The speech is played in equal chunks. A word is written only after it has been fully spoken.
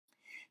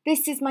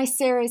This is my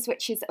series,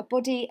 which is A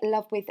Body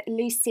Love with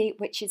Lucy,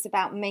 which is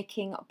about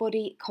making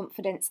body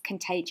confidence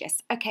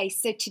contagious. Okay,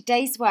 so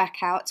today's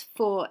workout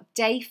for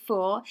day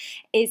 4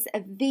 is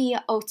the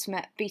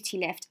ultimate booty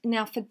lift.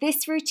 Now for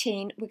this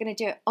routine, we're going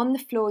to do it on the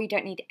floor. You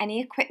don't need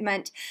any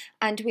equipment,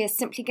 and we are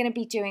simply going to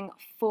be doing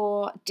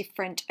 4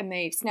 different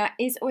moves. Now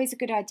it is always a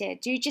good idea.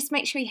 Do just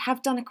make sure you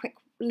have done a quick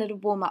little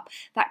warm up.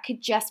 That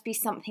could just be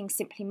something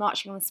simply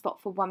marching on the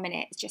spot for 1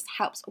 minute. It just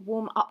helps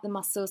warm up the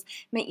muscles,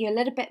 make you a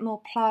little bit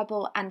more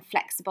pliable and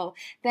flexible.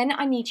 Then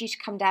I need you to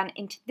come down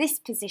into this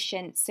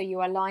position so you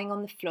are lying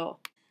on the floor.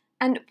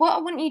 And what I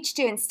want you to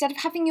do, instead of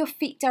having your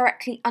feet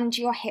directly under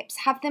your hips,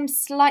 have them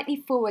slightly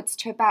forwards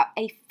to about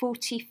a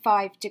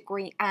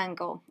 45-degree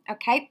angle,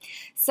 okay?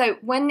 So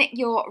when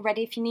you're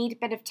ready, if you need a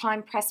bit of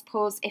time, press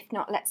pause. If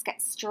not, let's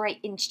get straight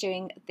into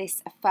doing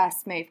this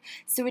first move.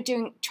 So we're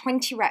doing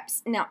 20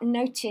 reps. Now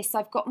notice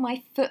I've got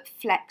my foot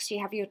flexed.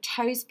 You have your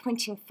toes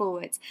pointing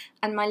forwards,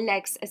 and my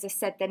legs, as I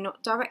said, they're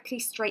not directly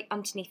straight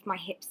underneath my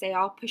hips. They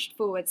are pushed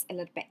forwards a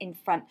little bit in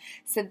front.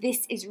 So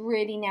this is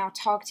really now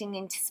targeting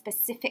into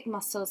specific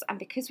muscles. And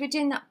because we're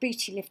doing that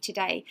booty lift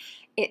today,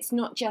 it's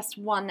not just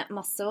one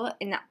muscle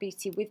in that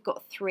booty. We've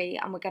got 3,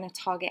 and we're going to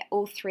target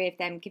all 3 of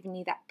them, giving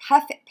you that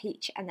perfect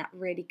peach and that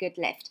really good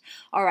lift.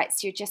 All right,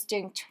 so you're just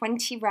doing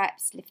 20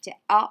 reps. Lift it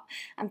up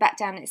and back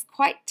down. It's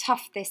quite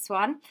tough, this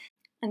one,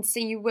 and so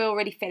you will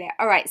really feel it.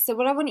 All right, so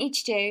what I want you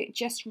to do,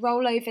 just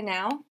roll over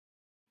now.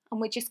 And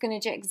we're just going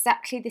to do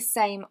exactly the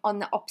same on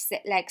the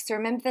opposite leg. So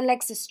remember, the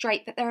legs are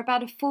straight, but they're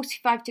about a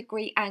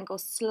 45-degree angle,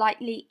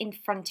 slightly in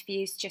front of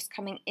you, so just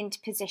coming into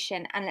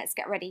position. And let's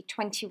get ready,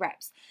 20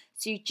 reps.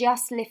 So you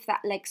just lift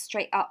that leg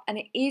straight up, and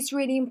it is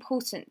really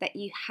important that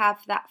you have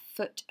that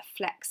foot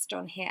flexed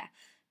on here.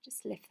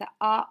 Just lift that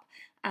up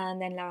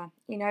and then lower,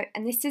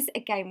 and this is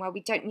again where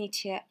we don't need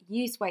to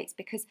use weights,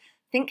 because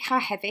think how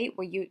heavy,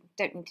 well, you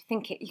don't need to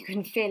think it, you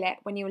can feel it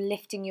when you're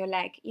lifting your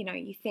leg.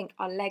 You think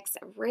our legs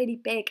are really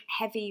big,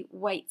 heavy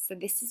weights, so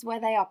this is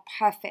where they are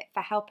perfect for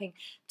helping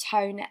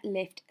tone,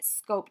 lift,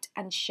 sculpt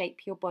and shape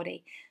your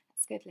body.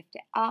 That's good, lift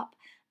it up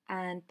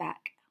and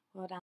back,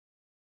 well done.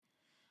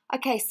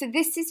 Okay, so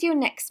this is your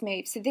next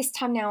move. So this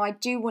time now I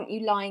do want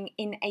you lying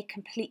in a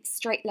complete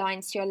straight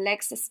line, so your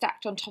legs are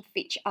stacked on top of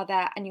each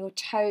other and your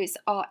toes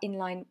are in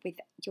line with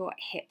your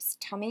hips.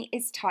 Tummy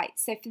is tight.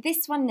 So for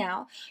this one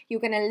now, you're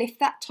going to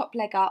lift that top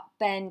leg up,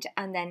 bend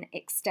and then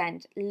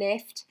extend.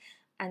 Lift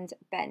and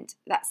bend.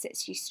 That's it.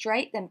 So you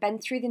straight, then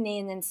bend through the knee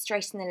and then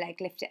straighten the leg,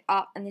 lift it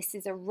up. And this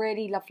is a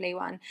really lovely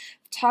one,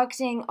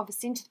 targeting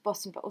obviously into the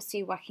bottom, but also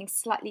you're working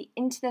slightly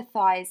into the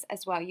thighs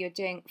as well. You're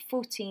doing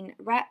 14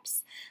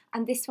 reps,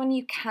 and this one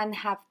you can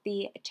have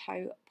the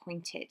toe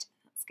pointed.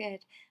 That's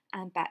good.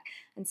 And back.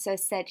 And so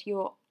said,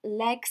 your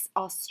legs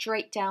are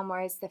straight down,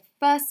 whereas the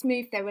first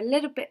move they were a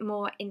little bit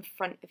more in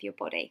front of your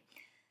body.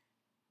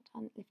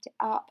 Lift it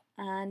up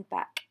and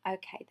back.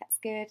 Okay, that's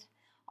good.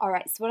 All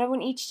right, so what I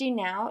want you to do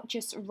now,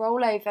 just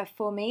roll over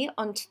for me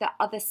onto the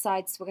other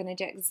side. So we're going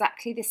to do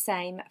exactly the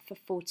same for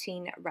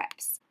 14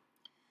 reps.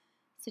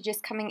 So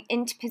just coming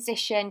into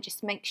position,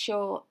 just make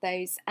sure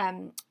those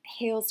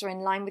heels are in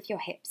line with your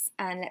hips.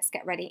 And let's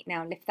get ready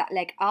now. Lift that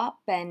leg up,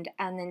 bend,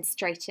 and then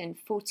straighten,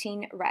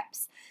 14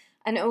 reps.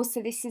 And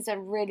also this is a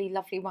really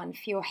lovely one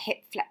for your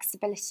hip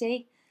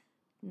flexibility.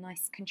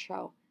 Nice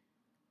control.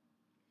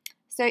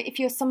 So if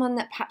you're someone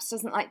that perhaps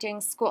doesn't like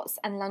doing squats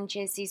and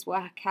lunges, these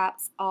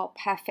workouts are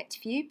perfect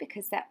for you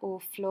because they're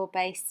all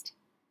floor-based.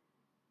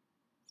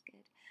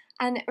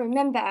 And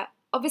remember,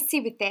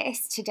 obviously with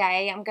this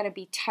today, I'm going to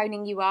be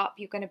toning you up.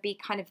 You're going to be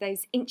kind of,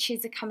 those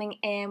inches are coming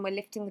in, we're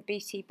lifting the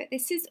booty, but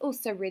this is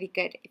also really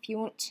good if you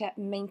want to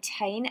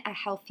maintain a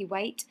healthy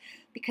weight,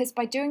 because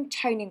by doing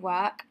toning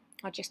work,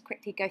 I'll just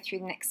quickly go through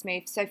the next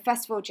move. So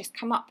first of all, just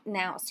come up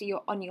now so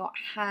you're on your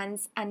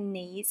hands and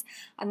knees,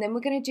 and then we're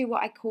going to do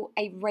what I call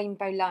a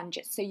rainbow lunge.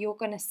 So you're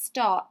going to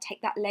start,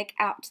 take that leg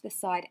out to the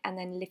side and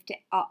then lift it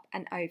up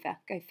and over.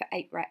 Go for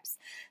 8 reps.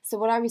 So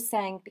what I was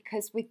saying,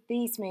 because with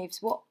these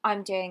moves, what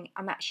I'm doing,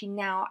 I'm actually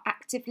now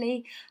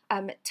actively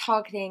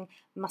targeting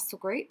muscle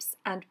groups,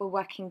 and we're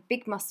working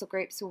big muscle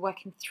groups. We're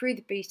working through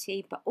the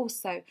booty, but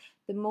also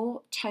the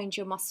more toned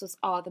your muscles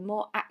are, the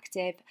more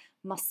active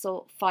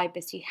muscle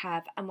fibers you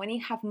have. And when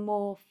you have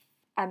more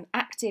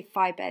active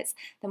fibers,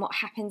 then what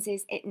happens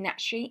is it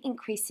naturally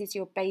increases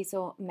your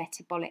basal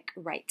metabolic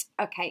rate.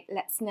 Okay,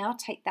 let's now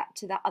take that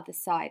to the other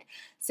side.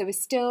 So we're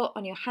still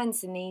on your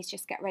hands and knees,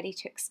 just get ready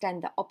to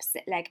extend the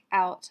opposite leg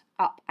out,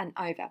 up and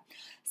over.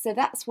 So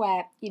that's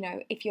where,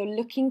 if you're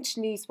looking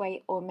to lose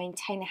weight or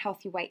maintain a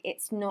healthy weight,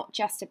 it's not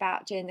just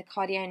about doing the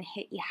cardio and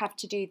HIIT. You have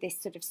to do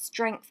this sort of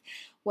strength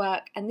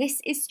work, and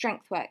this is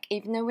strength work,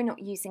 even though we're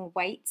not using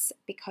weights,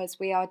 because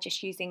we are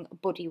just using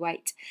body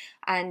weight.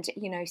 And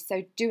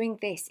so doing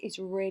this is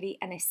really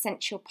an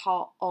essential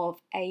part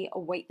of a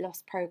weight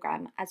loss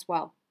program as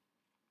well.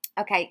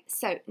 Okay,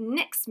 so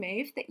next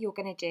move that you're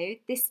going to do,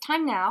 this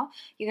time now,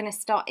 you're going to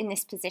start in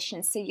this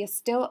position. So you're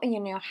still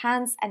on your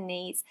hands and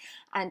knees,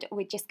 and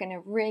we're just going to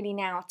really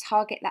now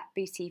target that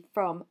booty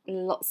from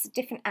lots of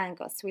different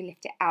angles. So we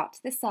lift it out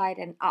to the side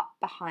and up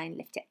behind,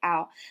 lift it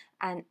out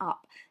and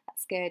up.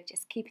 That's good,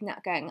 just keeping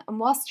that going. And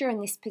whilst you're in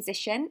this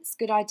position, it's a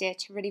good idea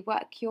to really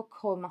work your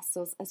core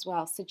muscles as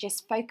well. So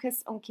just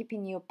focus on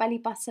keeping your belly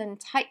button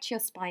tight to your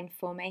spine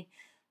for me.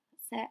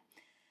 That's it.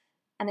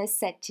 And as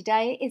said,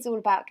 today is all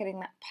about getting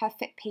that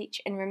perfect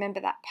peach. And remember,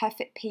 that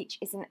perfect peach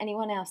isn't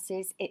anyone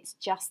else's, it's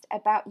just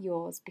about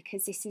yours,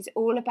 because this is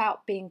all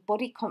about being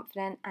body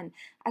confident. And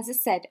as I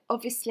said,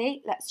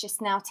 obviously, let's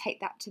just now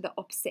take that to the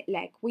opposite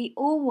leg. We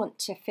all want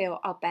to feel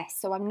our best.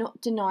 So I'm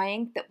not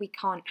denying that we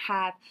can't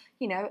have,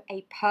 you know,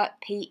 a pert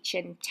peach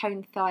and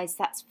toned thighs,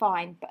 that's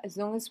fine. But as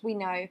long as we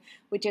know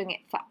we're doing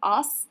it for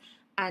us,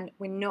 and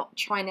we're not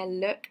trying to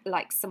look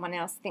like someone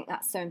else, I think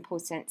that's so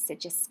important. So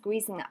just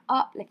squeezing that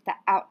up, lift that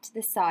out to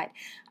the side.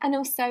 And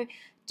also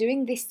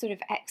doing this sort of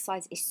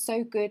exercise is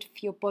so good for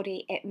your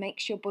body. It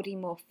makes your body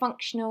more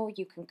functional.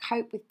 You can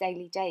cope with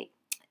daily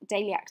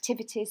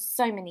activities,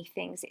 so many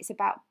things. It's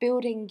about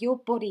building your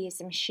body as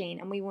a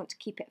machine, and we want to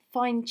keep it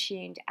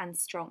fine-tuned and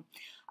strong.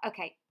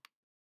 Okay.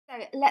 So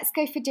let's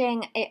go for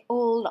doing it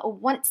all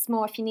once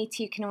more. If you need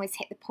to, you can always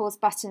hit the pause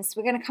button. So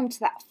we're going to come to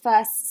that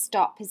first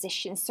start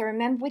position. So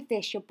remember with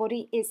this, your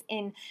body is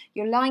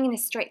you're lying in a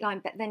straight line,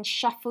 but then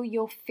shuffle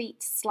your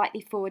feet slightly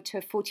forward to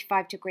a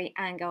 45-degree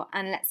angle.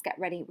 And let's get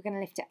ready. We're going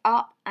to lift it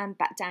up and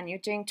back down. You're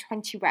doing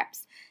 20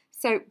 reps.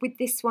 So with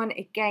this one,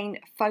 again,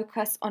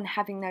 focus on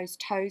having those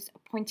toes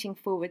pointing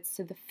forward.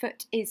 So the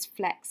foot is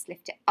flexed.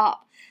 Lift it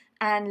up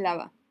and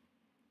lower.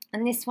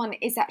 And this one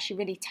is actually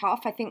really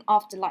tough. I think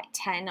after like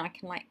 10, I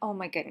can oh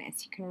my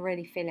goodness, you can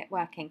really feel it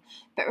working.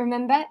 But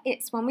remember,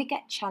 it's when we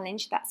get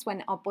challenged, that's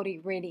when our body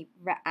really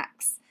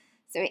reacts.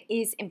 So it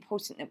is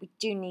important that we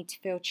do need to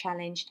feel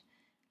challenged.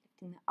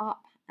 Lifting that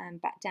up and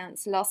back down.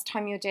 It's the last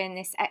time you're doing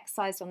this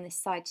exercise on this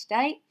side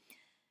today.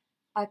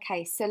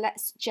 Okay, so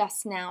let's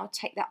just now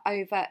take that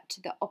over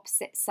to the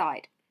opposite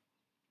side.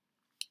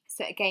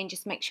 So again,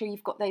 just make sure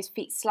you've got those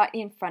feet slightly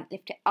in front.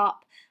 Lift it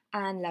up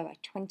and lower,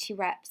 20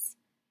 reps.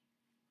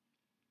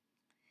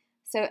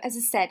 So as I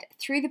said,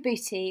 through the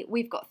booty,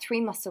 we've got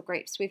 3 muscle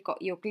groups. We've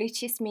got your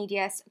gluteus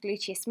medius,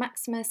 gluteus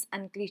maximus,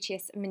 and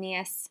gluteus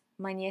minius.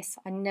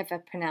 I never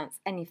pronounce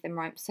any of them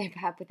right, I'm so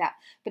bad with that.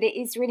 But it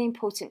is really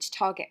important to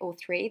target all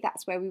 3.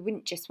 That's where we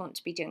wouldn't just want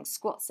to be doing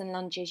squats and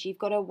lunges. You've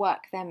got to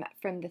work them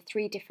from the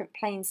 3 different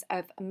planes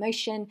of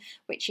motion,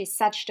 which is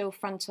sagittal,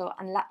 frontal,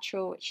 and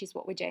lateral, which is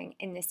what we're doing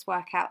in this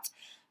workout.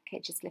 Okay,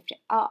 just lift it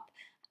up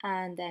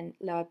and then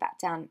lower back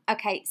down.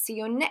 Okay, so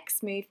your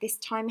next move, this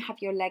time have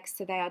your legs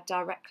so they are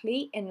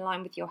directly in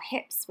line with your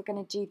hips. We're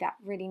going to do that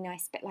really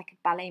nice bit like a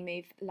ballet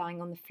move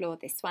lying on the floor,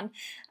 this one,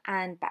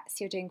 and back. So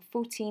you're doing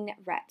 14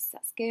 reps,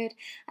 that's good.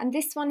 And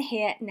this one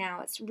here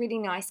now, it's really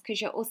nice because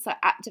you're also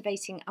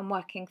activating and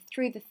working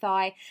through the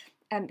thigh.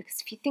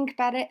 Because if you think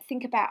about it,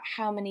 think about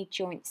how many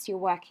joints you're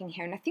working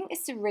here. And I think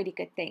this is a really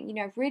good thing, you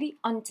know, really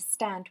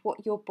understand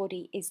what your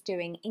body is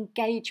doing,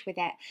 engage with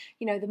it.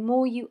 You know, the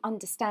more you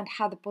understand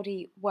how the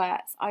body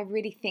works, I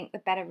really think the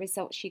better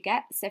results you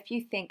get. So if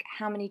you think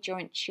how many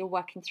joints you're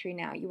working through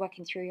now, you're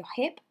working through your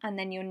hip and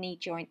then your knee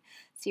joint.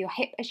 So your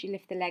hip as you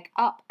lift the leg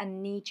up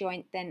and knee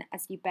joint then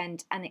as you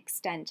bend and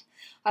extend.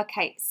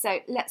 Okay, so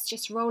let's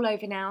just roll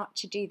over now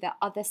to do the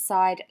other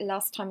side.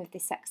 Last time of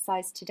this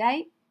exercise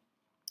today.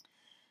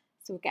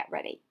 So we'll get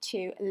ready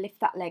to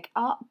lift that leg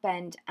up,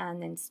 bend,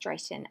 and then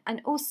straighten.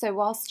 And also,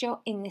 whilst you're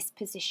in this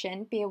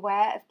position, be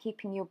aware of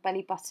keeping your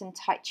belly button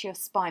tight to your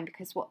spine,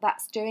 because what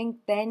that's doing,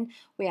 then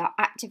we are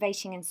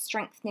activating and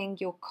strengthening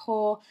your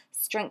core,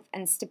 strength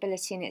and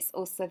stability, and it's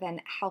also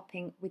then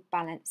helping with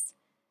balance.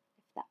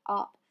 Lift that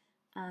up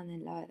and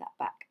then lower that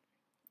back.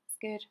 That's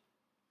good.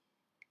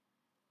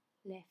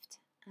 Lift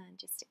and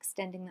just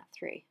extending that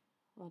through.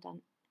 Well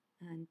done.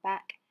 And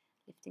back,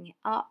 lifting it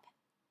up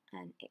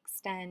and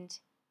extend.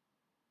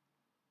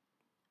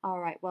 All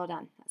right, well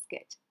done, that's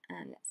good.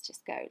 And let's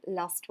just go,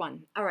 last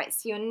one. All right,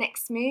 so your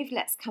next move,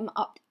 let's come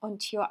up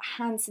onto your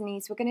hands and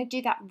knees. We're gonna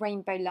do that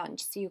rainbow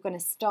lunge. So you're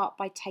gonna start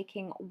by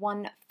taking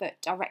one foot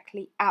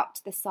directly out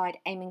to the side,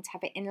 aiming to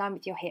have it in line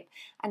with your hip,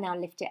 and now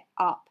lift it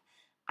up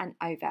and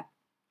over.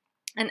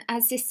 And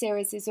as this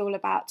series is all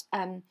about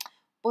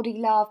body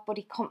love,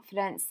 body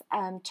confidence,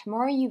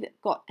 tomorrow you've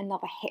got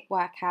another HIIT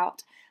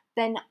workout.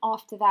 Then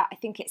after that, I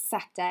think it's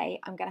Saturday,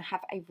 I'm going to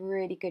have a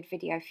really good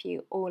video for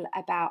you all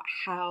about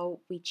how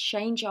we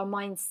change our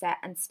mindset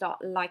and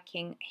start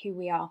liking who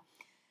we are.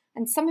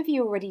 And some of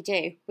you already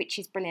do, which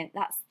is brilliant.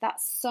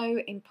 That's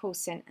so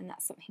important, and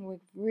that's something we're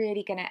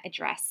really going to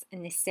address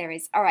in this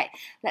series. All right,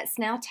 let's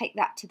now take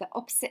that to the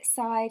opposite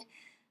side.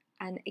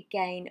 And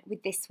again,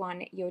 with this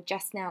one, you're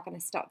just now going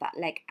to start that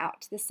leg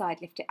out to the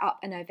side, lift it up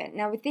and over.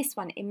 Now with this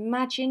one,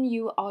 imagine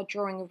you are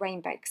drawing a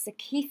rainbow, because the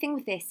key thing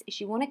with this is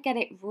you want to get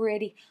it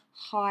really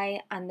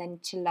high and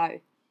then to low.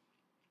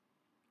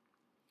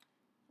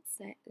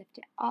 So lift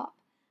it up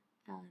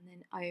and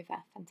then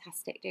over.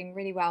 Fantastic, doing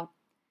really well.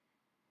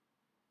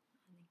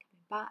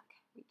 back,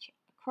 reach it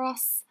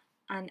across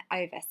and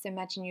over. So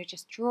imagine you're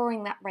just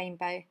drawing that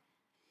rainbow.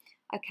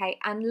 Okay,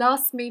 and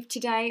last move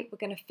today, we're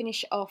going to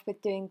finish off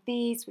with doing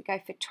these. We go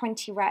for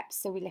 20 reps,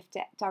 so we lift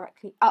it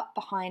directly up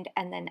behind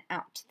and then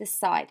out to the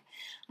side.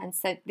 And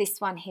so this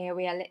one here,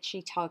 we are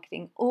literally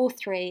targeting all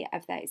 3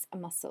 of those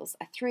muscles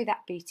through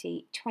that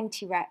booty,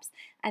 20 reps.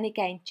 And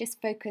again,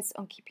 just focus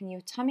on keeping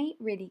your tummy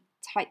really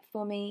tight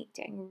for me,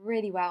 doing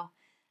really well,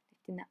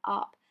 lifting that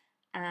up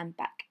and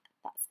back.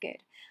 That's good.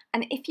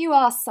 And if you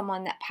are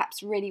someone that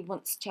perhaps really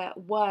wants to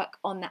work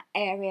on that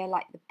area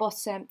like the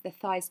bottom, the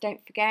thighs,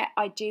 don't forget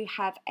I do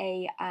have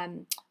a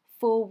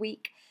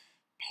 4-week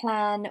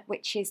plan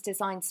which is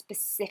designed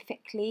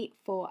specifically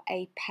for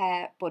a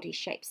pear body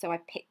shape. So I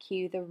pick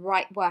you the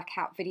right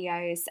workout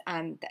videos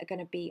that are going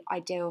to be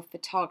ideal for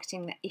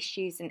targeting the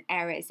issues and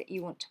areas that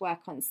you want to work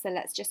on. So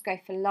let's just go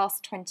for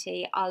last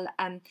 20. I'll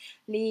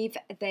leave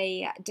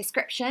the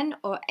description,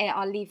 or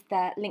I'll leave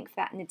the link for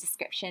that in the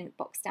description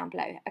box down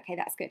below. Okay,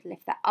 that's good.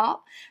 Lift that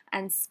up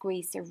and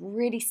squeeze. So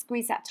really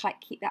squeeze that tight,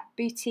 keep that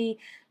booty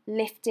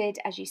lifted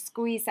as you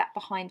squeeze that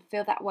behind.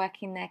 Feel that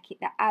work in there, keep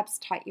the abs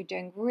tight. You're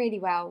doing really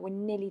well. We're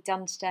nearly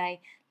done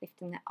today.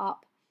 Lifting that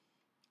up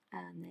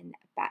and then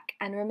back.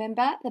 And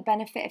remember the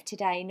benefit of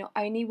today, not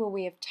only will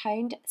we have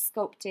toned,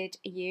 sculpted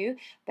you,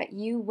 but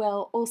you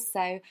will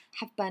also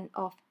have burnt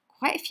off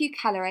quite a few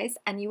calories,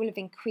 and you will have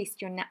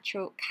increased your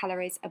natural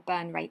calories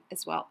burn rate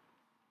as well.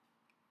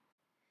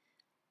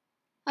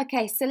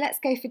 Okay, so let's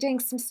go for doing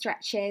some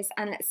stretches,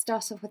 and let's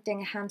start off with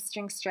doing a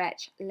hamstring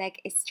stretch. Leg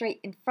is straight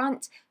in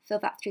front, feel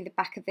that through the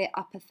back of the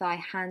upper thigh,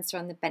 hands are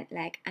on the bent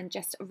leg, and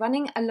just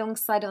running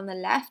alongside on the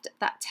left.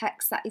 That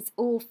text, that is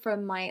all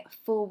from my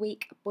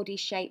 4-week body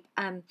shape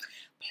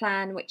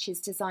plan, which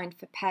is designed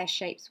for pear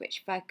shapes,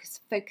 which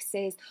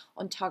focuses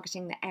on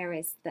targeting the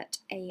areas that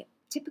a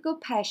typical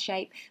pear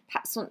shape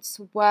perhaps wants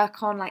to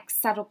work on, like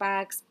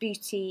saddlebags,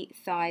 booty,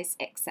 thighs,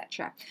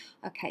 etc.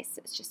 Okay,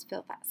 so let's just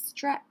feel that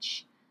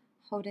stretch.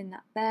 Holding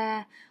that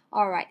there.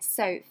 Alright,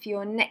 so for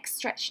your next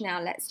stretch now,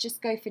 let's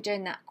just go for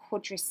doing that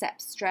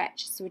quadriceps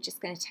stretch. So we're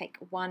just going to take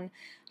one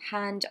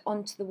hand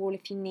onto the wall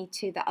if you need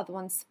to, the other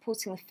one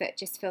supporting the foot.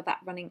 Just feel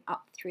that running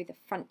up through the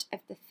front of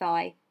the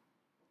thigh.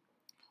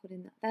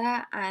 Holding that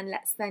there, and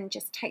let's then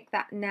just take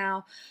that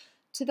now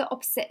to the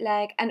opposite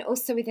leg. And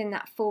also within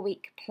that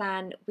 4-week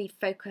plan, we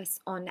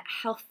focus on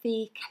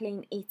healthy,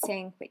 clean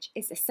eating, which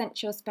is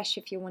essential,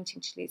 especially if you're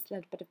wanting to lose a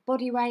little bit of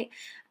body weight.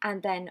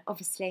 And then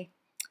obviously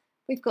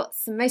we've got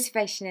some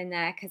motivation in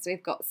there because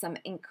we've got some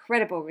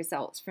incredible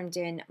results from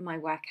doing my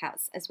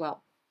workouts as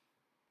well.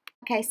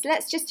 Okay, so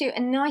let's just do a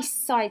nice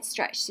side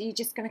stretch. So you're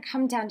just going to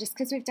come down, just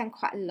because we've done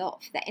quite a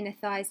lot for the inner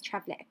thighs,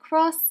 travel it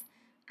across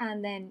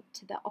and then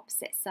to the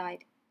opposite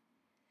side.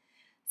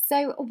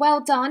 So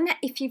well done.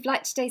 If you've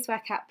liked today's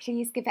workout,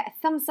 please give it a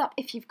thumbs up.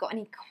 If you've got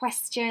any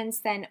questions,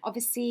 then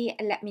obviously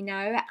let me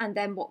know. And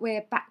then what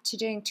we're back to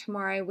doing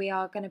tomorrow, we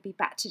are going to be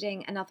back to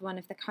doing another one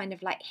of the kind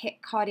of like HIIT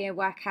cardio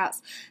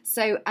workouts.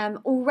 So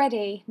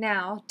already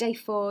now, day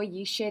 4,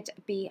 you should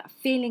be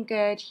feeling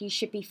good. You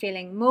should be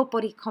feeling more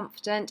body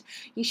confident.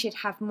 You should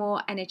have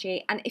more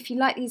energy. And if you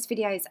like these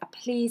videos,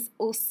 please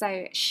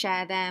also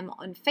share them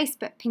on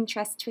Facebook,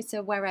 Pinterest,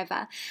 Twitter,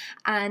 wherever.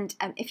 And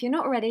if you're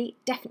not already,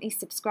 definitely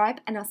subscribe,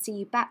 and I'll see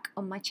you back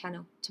on my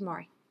channel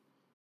tomorrow.